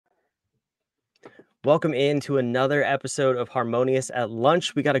Welcome into another episode of Harmonious at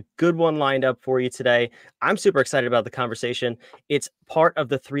Lunch. We got a good one lined up for you today. I'm super excited about the conversation. It's part of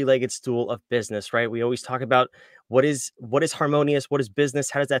the three-legged stool of business, right? We always talk about what is harmonious, what is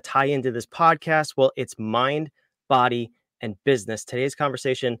business, how does that tie into this podcast? Well, it's mind, body, and business. Today's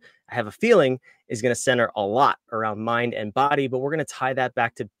conversation, I have a feeling, is going to center a lot around mind and body, but we're going to tie that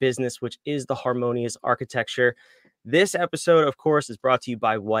back to business, which is the harmonious architecture. This episode, of course, is brought to you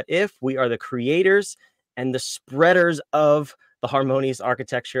by What If. We are the creators and the spreaders of the harmonious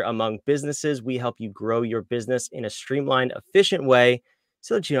architecture among businesses. We help you grow your business in a streamlined, efficient way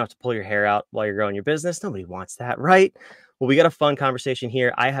so that you don't have to pull your hair out while you're growing your business. Nobody wants that, right? Well, we got a fun conversation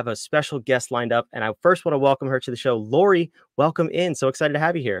here. I have a special guest lined up, and I first want to welcome her to the show. Laurie, welcome in. So excited to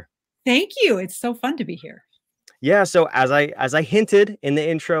have you here. Thank you. It's so fun to be here. Yeah, so as I hinted in the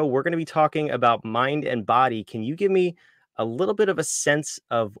intro, we're going to be talking about mind and body. Can you give me a little bit of a sense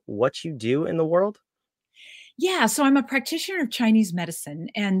of what you do in the world? Yeah, so I'm a practitioner of Chinese medicine,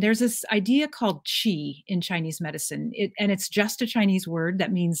 and there's this idea called qi in Chinese medicine. It's just a Chinese word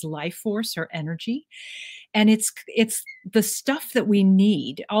that means life force or energy. And it's the stuff that we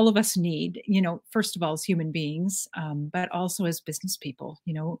need, all of us need, first of all, as human beings, but also as business people.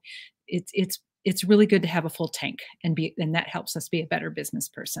 It's really good to have a full tank and that helps us be a better business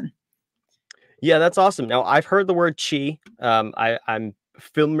person. Yeah, that's awesome. Now, I've heard the word chi. I'm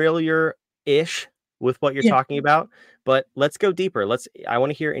familiar-ish with what you're Yeah. talking about, but let's go deeper. I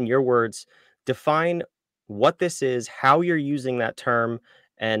want to hear in your words, define what this is, how you're using that term,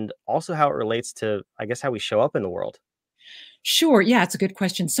 and also how it relates to, I guess, how we show up in the world. Sure. Yeah, it's a good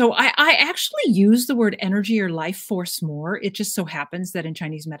question. So I actually use the word energy or life force more. It just so happens that in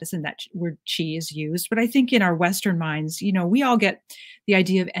Chinese medicine that word qi is used. But I think in our Western minds, we all get the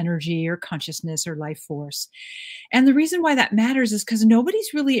idea of energy or consciousness or life force. And the reason why that matters is because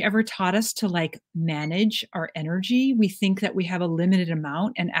nobody's really ever taught us to manage our energy. We think that we have a limited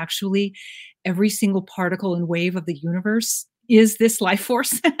amount, and actually every single particle and wave of the universe is this life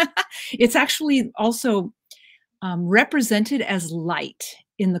force. It's actually also represented as light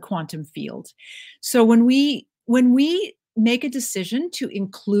in the quantum field. So when we make a decision to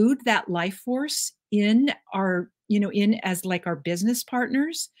include that life force in in as like our business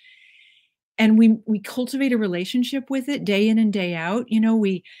partners, and we cultivate a relationship with it day in and day out,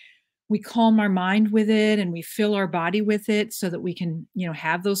 we calm our mind with it and we fill our body with it so that we can,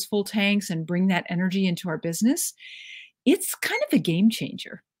 have those full tanks and bring that energy into our business. It's kind of a game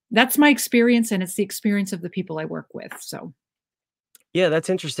changer. That's my experience, and it's the experience of the people I work with, so Yeah, that's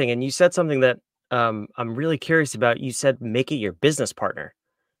interesting. And you said something that I'm really curious about. You said make it your business partner.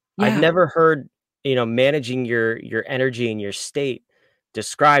 I've yeah. never heard, managing your energy and your state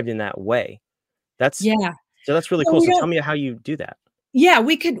described in that way. That's Yeah. that's really Well, cool. we So tell don't me how you do that. yeah,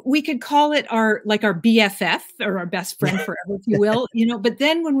 we could call it our BFF or our best friend forever, if you will, but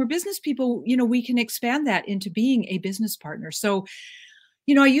then when we're business people, we can expand that into being a business partner. So,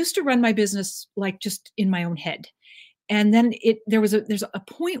 I used to run my business, just in my own head. And then there's a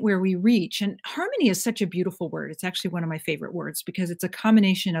point where we reach, and harmony is such a beautiful word. It's actually one of my favorite words because it's a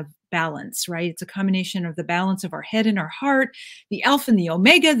combination of balance, right? It's a combination of the balance of our head and our heart, the alpha and the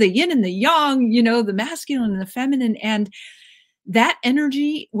omega, the yin and the yang, the masculine and the feminine. And that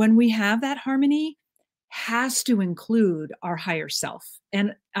energy, when we have that harmony, has to include our higher self.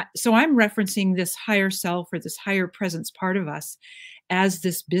 And so I'm referencing this higher self or this higher presence part of us as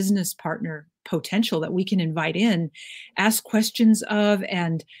this business partner potential that we can invite in, ask questions of,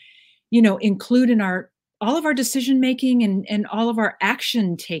 and include in our all of our decision making and all of our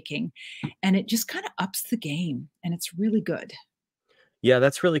action taking. And it just kind of ups the game, and it's really good. Yeah,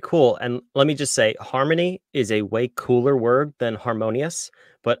 that's really cool. And let me just say, harmony is a way cooler word than harmonious.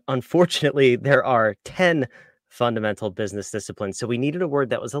 But unfortunately, there are 10 fundamental business disciplines. So we needed a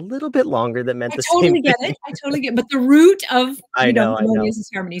word that was a little bit longer that meant I the same totally get it. thing. I totally get, but the root of, I know. harmonious is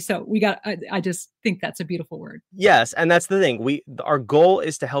harmony. So I just think that's a beautiful word. Yes, and that's the thing. Our goal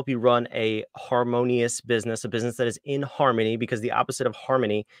is to help you run a harmonious business, a business that is in harmony, because the opposite of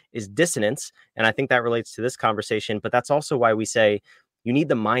harmony is dissonance. And I think that relates to this conversation. But that's also why we say you need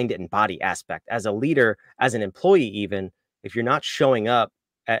the mind and body aspect. As a leader, as an employee, even if you're not showing up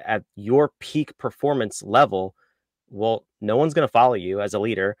at your peak performance level, well, no one's going to follow you as a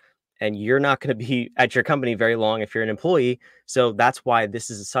leader. And you're not going to be at your company very long if you're an employee. So that's why this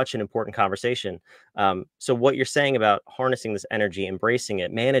is such an important conversation. So what you're saying about harnessing this energy, embracing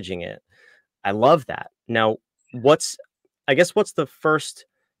it, managing it, I love that. Now, what's I guess what's the first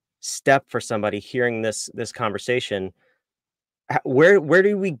step for somebody hearing this conversation? Where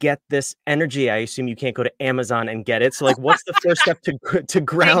do we get this energy? I assume you can't go to Amazon and get it. So like, what's the first step to Thank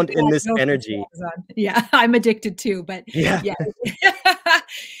ground in God, this no thanks to energy? Amazon. Yeah, I'm addicted too, but Yeah. yeah.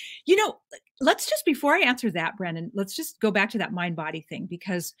 You know, let's just before I answer that, Brandon, let's just go back to that mind-body thing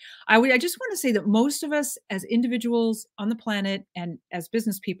because I just wanna say that most of us as individuals on the planet and as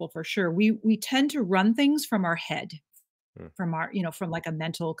business people for sure, we tend to run things from our head, Mm. from our, from like a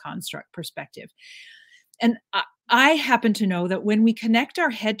mental construct perspective. And I happen to know that when we connect our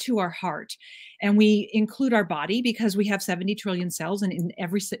head to our heart and we include our body because we have 70 trillion cells and in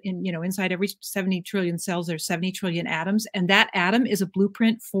inside every 70 trillion cells there's 70 trillion atoms and that atom is a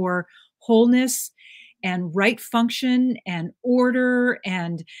blueprint for wholeness and right function and order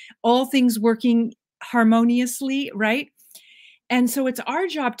and all things working harmoniously, right? And so it's our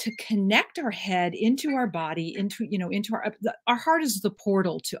job to connect our head into our body, into our heart is the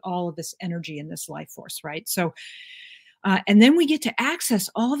portal to all of this energy and this life force, right? So, and then we get to access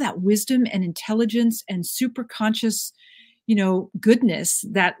all of that wisdom and intelligence and super conscious, goodness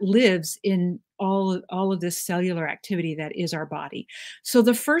that lives in all of this cellular activity that is our body. So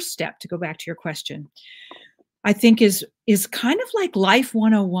the first step, to go back to your question, I think is kind of like life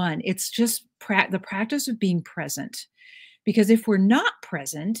 101. It's just the practice of being present because if we're not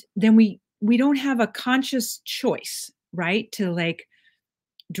present, then we don't have a conscious choice, right? To like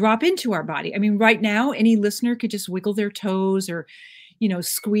drop into our body. I mean, right now, any listener could just wiggle their toes or,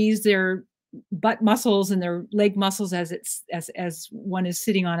 squeeze their butt muscles and their leg muscles as one is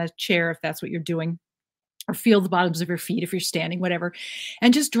sitting on a chair, if that's what you're doing, or feel the bottoms of your feet if you're standing, whatever.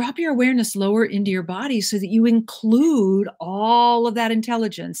 And just drop your awareness lower into your body so that you include all of that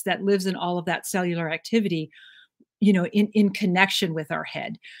intelligence that lives in all of that cellular activity in connection with our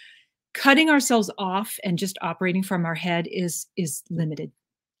head. Cutting ourselves off and just operating from our head is limited.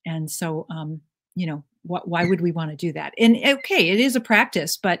 And so, why would we want to do that? And okay, it is a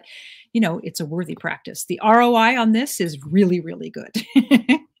practice, but it's a worthy practice. The ROI on this is really, really good.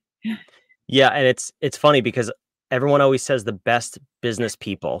 Yeah, and it's funny because everyone always says the best business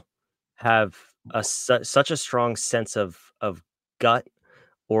people have such a strong sense of gut,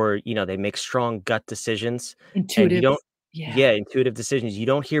 or they make strong gut decisions, and you Intuitive. don't. Yeah. Yeah, intuitive decisions. You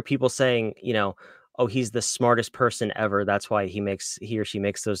don't hear people saying, "Oh, he's the smartest person ever. That's why he or she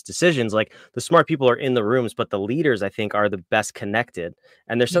makes those decisions." Like the smart people are in the rooms, but the leaders, I think, are the best connected,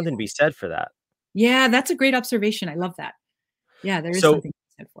 and there's Yeah. something to be said for that. Yeah, that's a great observation. I love that. Yeah, there is So something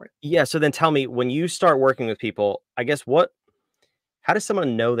said for it. yeah, so then tell me, when you start working with people, I guess how does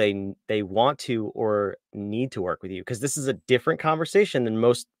someone know they want to or need to work with you? Because this is a different conversation than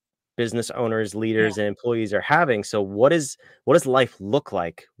most business owners, Yeah. leaders, and employees are having. So what does life look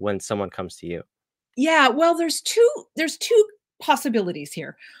like when someone comes to you? Yeah, well, there's two possibilities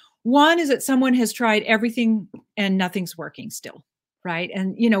here. One is that someone has tried everything and nothing's working still, right?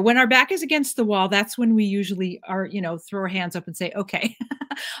 And when our back is against the wall, that's when we usually are, throw our hands up and say, "Okay,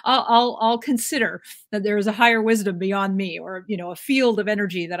 I'll consider that there is a higher wisdom beyond me, or a field of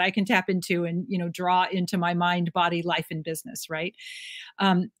energy that I can tap into and draw into my mind, body, life, and business." Right?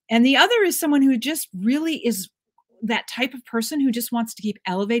 And the other is someone who just really is that type of person who just wants to keep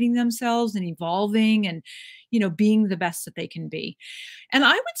elevating themselves and evolving and being the best that they can be. And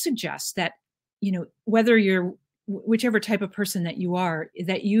I would suggest that whether you're whichever type of person that you are,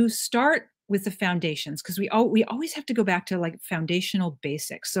 that you start with the foundations, because we always have to go back to like foundational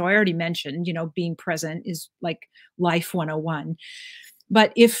basics. So I already mentioned being present is like life 101.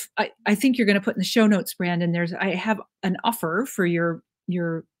 But if I think you're going to put in the show notes, Brandon, I have an offer for your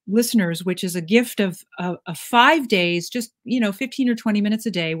listeners, which is a gift of 5 days, just 15 or 20 minutes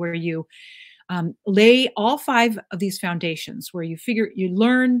a day, where you lay all five of these foundations, where you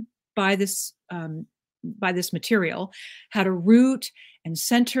learn by this material how to root and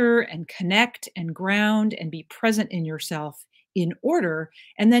center and connect and ground and be present in yourself in order,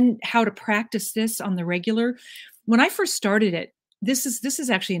 and then how to practice this on the regular. When I first started it, this is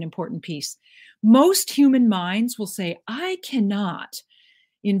actually an important piece. Most human minds will say, "I cannot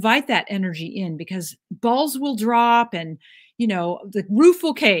invite that energy in because balls will drop and the roof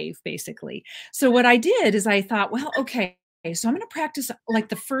will cave," basically. So what I did is I thought, well, okay, so I'm going to practice like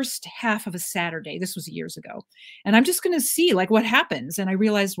the first half of a Saturday. This was years ago. And I'm just going to see like what happens. And I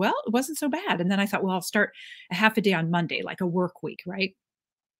realized, well, it wasn't so bad. And then I thought, well, I'll start a half a day on Monday, like a work week, right?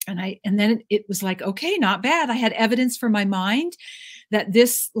 And then it was like, okay, not bad. I had evidence for my mind that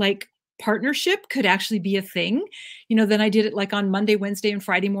this like partnership could actually be a thing. Then I did it like on Monday, Wednesday, and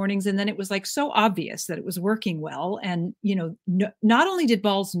Friday mornings. And then it was like so obvious that it was working well. And, not only did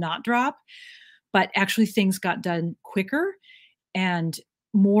balls not drop, but actually things got done quicker. And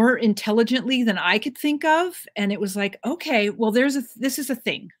more intelligently than I could think of. And it was like, okay, well, this is a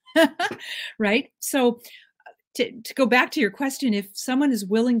thing. Right. So to go back to your question, if someone is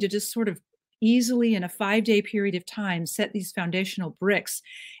willing to just sort of easily in a 5-day period of time set these foundational bricks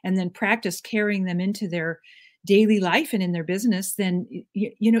and then practice carrying them into their daily life and in their business, then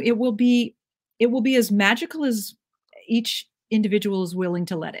it will be as magical as each individual is willing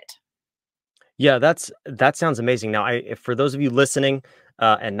to let it. Yeah, that sounds amazing. Now, for those of you listening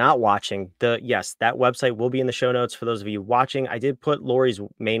and not watching, yes, that website will be in the show notes. For those of you watching, I did put Laurie's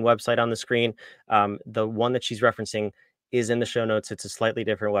main website on the screen. The one that she's referencing is in the show notes. It's a slightly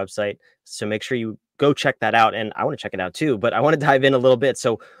different website, so make sure you go check that out. And I want to check it out too. But I want to dive in a little bit.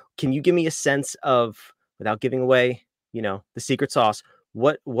 So, can you give me a sense of, without giving away, the secret sauce?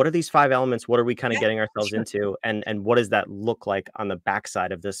 What are these 5 elements? What are we kind of Yeah, getting ourselves sure. into? And what does that look like on the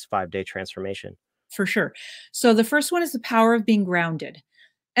backside of this 5-day transformation? For sure. So the first one is the power of being grounded.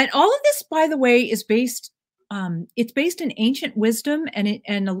 And all of this, by the way, is based it's based in ancient wisdom and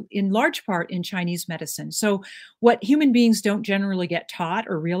in large part in Chinese medicine. So what human beings don't generally get taught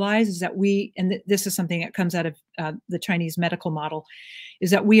or realize is that this is something that comes out of the Chinese medical model,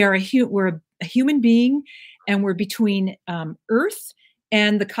 is that we're a human being, and we're between Earth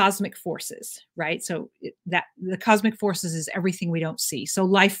and the cosmic forces, right? So that the cosmic forces is everything we don't see. So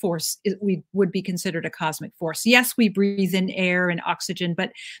life force we would be considered a cosmic force. Yes, we breathe in air and oxygen,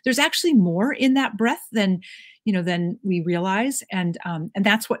 but there's actually more in that breath than we realize, and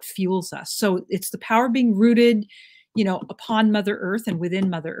that's what fuels us. So it's the power of being rooted, upon Mother Earth and within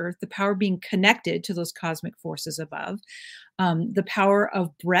Mother Earth, the power of being connected to those cosmic forces above, the power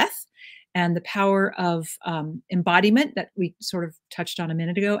of breath, and the power of embodiment that we sort of touched on a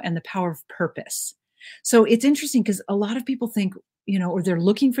minute ago, and the power of purpose. So it's interesting because a lot of people think, or they're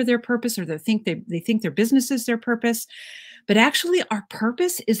looking for their purpose, or they think their business is their purpose. But actually, our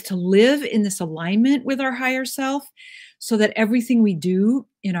purpose is to live in this alignment with our higher self so that everything we do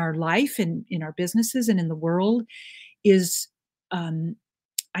in our life and in our businesses and in the world is,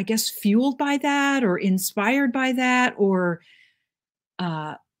 I guess, fueled by that or inspired by that, or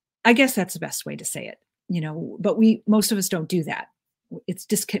uh, I guess that's the best way to say it, but most of us don't do that.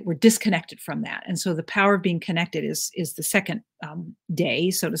 We're disconnected from that. And so the power of being connected is the second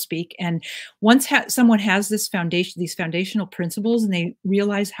day, so to speak. And once someone has these foundational principles, and they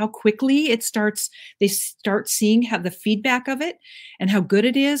realize how quickly they start seeing how the feedback of it and how good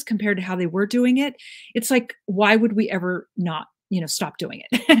it is compared to how they were doing it. It's like, why would we ever not, stop doing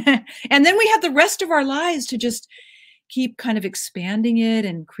it? And then we have the rest of our lives to just keep kind of expanding it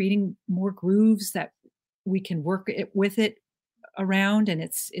and creating more grooves that we can with it around, and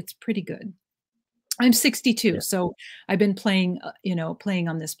it's pretty good. I'm 62, Yeah, so I've been playing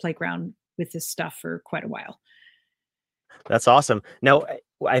on this playground with this stuff for quite a while. that's awesome. Now,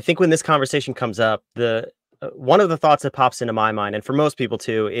 I think when this conversation comes up, the one of the thoughts that pops into my mind, and for most people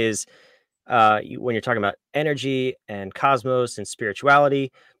too, is when you're talking about energy and cosmos and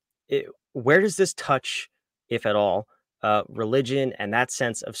spirituality, where does this touch, if at all, religion and that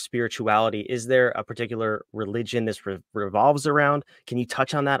sense of spirituality? Is there a particular religion this revolves around? Can you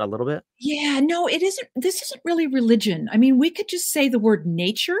touch on that a little bit? Yeah, no, it isn't. This isn't really religion. I mean, we could just say the word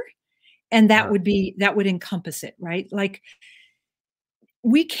nature, and Uh, that would encompass it, right? Like,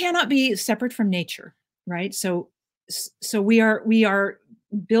 we cannot be separate from nature, right? So we are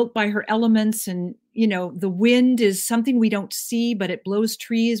built by her elements, and the wind is something we don't see, but it blows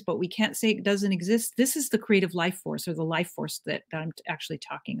trees, but we can't say it doesn't exist. This is the creative life force, or the life force that I'm actually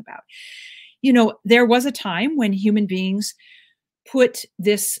talking about. There was a time when human beings put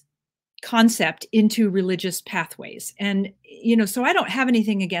this concept into religious pathways, and so I don't have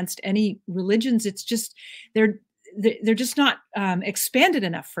anything against any religions. It's just they're they're just not expanded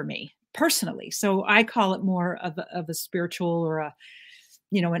enough for me personally. So I call it more of a spiritual, or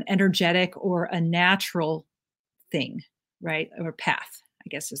an energetic, or a natural thing, right? Or path, I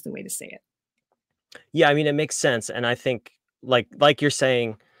guess is the way to say it. yeah, I mean, it makes sense, and I think, like you're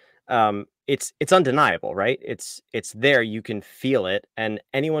saying, it's undeniable, right? It's there. You can feel it, and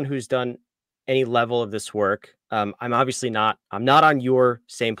anyone who's done any level of this work, I'm not on your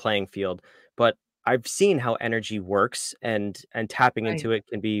same playing field, but I've seen how energy works, and tapping Right. into it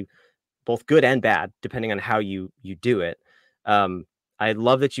can be both good and bad depending on how you do it. Um, I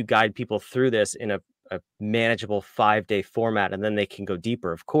love that you guide people through this in a manageable 5-day format, and then they can go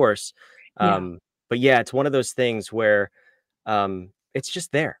deeper, of course. Yeah. But yeah, it's one of those things where it's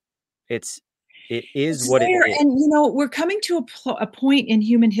just there. It's it is It's what it there, is. and we're coming to a point in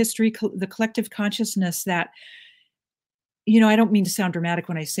human history, the collective consciousness, that I don't mean to sound dramatic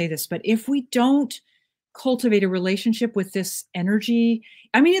when I say this, but if we don't cultivate a relationship with this energy.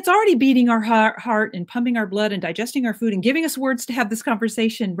 I mean, it's already beating our heart and pumping our blood and digesting our food and giving us words to have this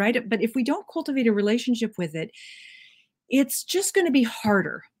conversation, right? But if we don't cultivate a relationship with it, it's just going to be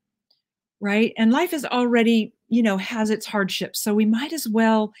harder, right? And life is already, has its hardships. So we might as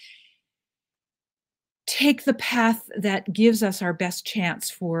well take the path that gives us our best chance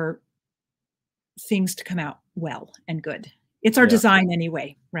for things to come out well and good. It's our Yeah. design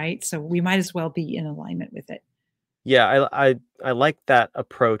anyway, right? So we might as well be in alignment with it. Yeah, I like that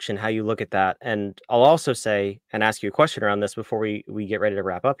approach and how you look at that. And I'll also say and ask you a question around this before we get ready to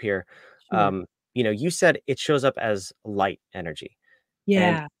wrap up here. Sure. You said it shows up as light energy.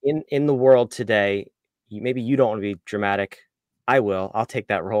 And Yeah. in the world today, maybe you don't want to be dramatic. I will. I'll take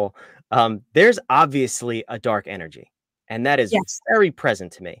that role. There's obviously a dark energy, and that is Yes. very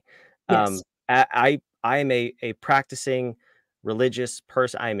present to me. Yes. I am a practicing religious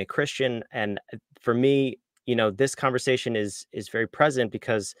person. I am a Christian, and for me, this conversation is very present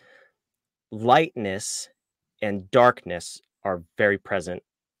because lightness and darkness are very present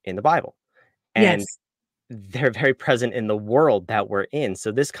in the Bible, and Yes. they're very present in the world that we're in.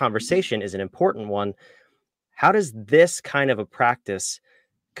 So this conversation is an important one. How does this kind of a practice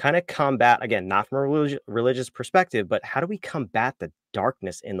kind of combat, again, not from a religious perspective, but how do we combat the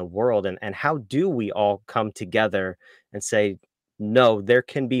darkness in the world? And how do we all come together and say, no, there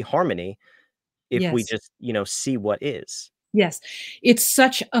can be harmony if we Yes. just, see what is? Yes. It's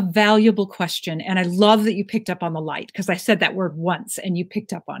such a valuable question, and I love that you picked up on the light because I said that word once and you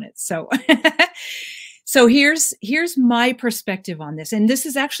picked up on it. So so here's my perspective on this, and this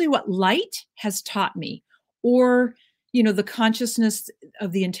is actually what light has taught me, or the consciousness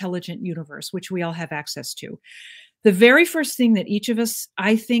of the intelligent universe, which we all have access to. The very first thing that each of us,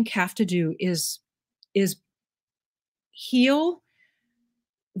 I think, have to do is heal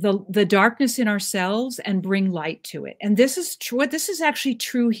the darkness in ourselves and bring light to it. And this is true. This is actually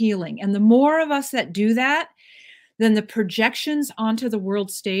true healing. And the more of us that do that, then the projections onto the world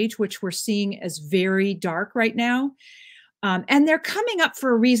stage, which we're seeing as very dark right now, and they're coming up for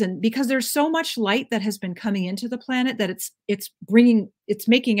a reason because there's so much light that has been coming into the planet that it's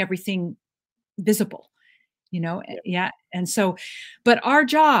making everything visible. Yeah, Yeah. And so, but our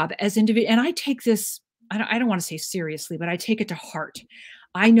job as individual, and I take this, I don't want to say seriously, but I take it to heart.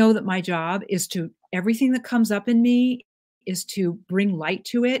 I know that my job is to, everything that comes up in me is to bring light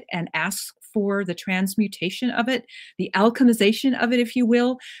to it and ask for the transmutation of it, the alchemization of it, if you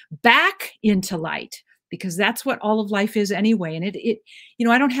will, back into light, because that's what all of life is anyway. And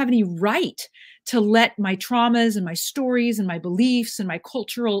I don't have any right to let my traumas and my stories and my beliefs and my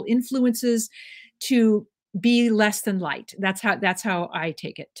cultural influences to be less than light. That's how I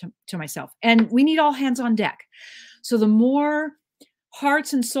take it to myself. And we need all hands on deck. So the more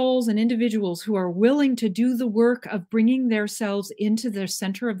hearts and souls and individuals who are willing to do the work of bringing themselves into the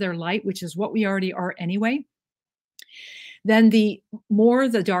center of their light, which is what we already are anyway, then the more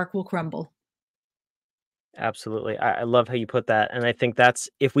the dark will crumble. absolutely. I love how you put that. And I think that's,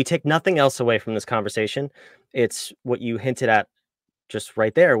 if we take nothing else away from this conversation, it's what you hinted at just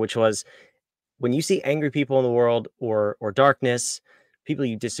right there, which was when you see angry people in the world or darkness, people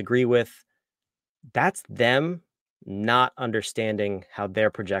you disagree with, that's them not understanding how they're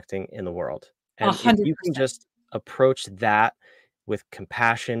projecting in the world. A And if hundred you can percent. just approach that with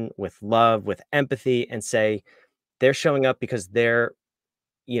compassion, with love, with empathy, and say they're showing up because they're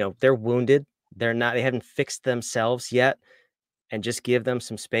wounded, they haven't fixed themselves yet, and just give them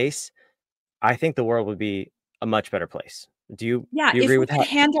some space, I think the world would be a much better place. Do you Yeah, do you if agree we with can that?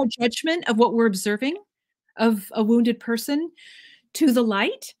 hand our judgment of what we're observing of a wounded person to the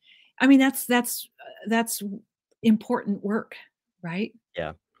light, I mean, that's important work, right?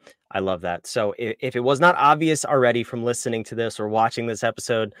 Yeah. I love that. So if it was not obvious already from listening to this or watching this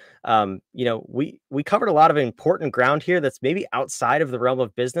episode, we covered a lot of important ground here that's maybe outside of the realm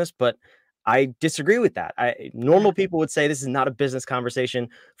of business, but I disagree with that. Yeah. Normal people would say this is not a business conversation.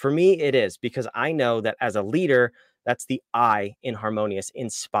 For me, it is because I know that as a leader, that's the I in Harmonious,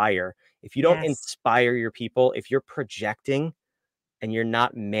 inspire. If you don't Yes. inspire your people, if you're projecting and you're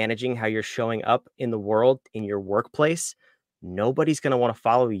not managing how you're showing up in the world, in your workplace, nobody's going to want to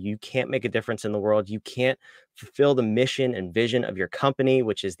follow you. You can't make a difference in the world. You can't fulfill the mission and vision of your company,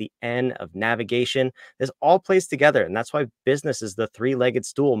 which is the N of navigation. This all plays together. And that's why business is the three-legged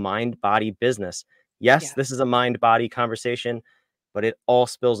stool: mind, body, business. Yes, Yeah. this is a mind body conversation, but it all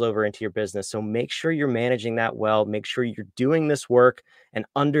spills over into your business. So make sure you're managing that well. Make sure you're doing this work and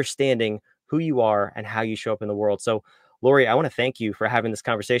understanding who you are and how you show up in the world. So, Laurie, I want to thank you for having this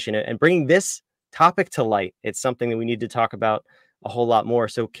conversation and bringing this topic to light. It's something that we need to talk about a whole lot more.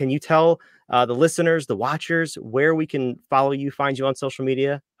 So can you tell the listeners, the watchers, where we can follow you, find you on social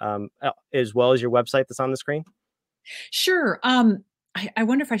media, as well as your website that's on the screen? Sure. I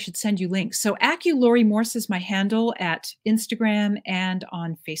wonder if I should send you links. So Laurie Morse is my handle at Instagram and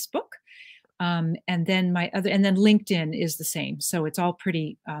on Facebook. And then and then LinkedIn is the same. So it's all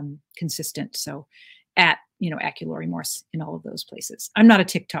pretty consistent. So at, Laurie Morse in all of those places. I'm not a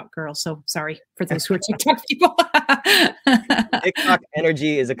TikTok girl, so sorry for those who are TikTok people. TikTok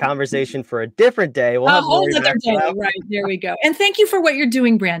energy is a conversation for a different day. We'll A have whole Lori other back for day. that. Right. There we go. And thank you for what you're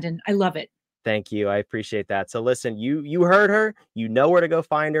doing, Brandon. I love it. Thank you. I appreciate that. So listen, you heard her. You know where to go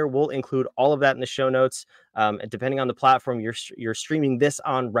find her. We'll include all of that in the show notes. Depending on the platform you're streaming this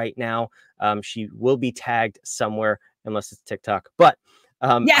on right now, she will be tagged somewhere, unless it's TikTok. But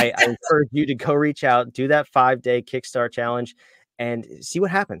Yeah. I encourage you to go reach out, do that 5-day Kickstart challenge, and see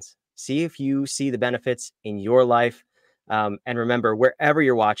what happens. See if you see the benefits in your life. And remember, wherever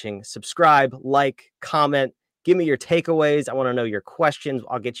you're watching, subscribe, like, comment. Give me your takeaways. I want to know your questions.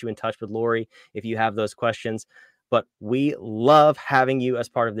 I'll get you in touch with Lori if you have those questions. But we love having you as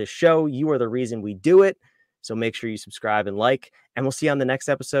part of this show. You are the reason we do it. So make sure you subscribe and like, and we'll see you on the next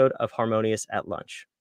episode of Harmonious at Lunch.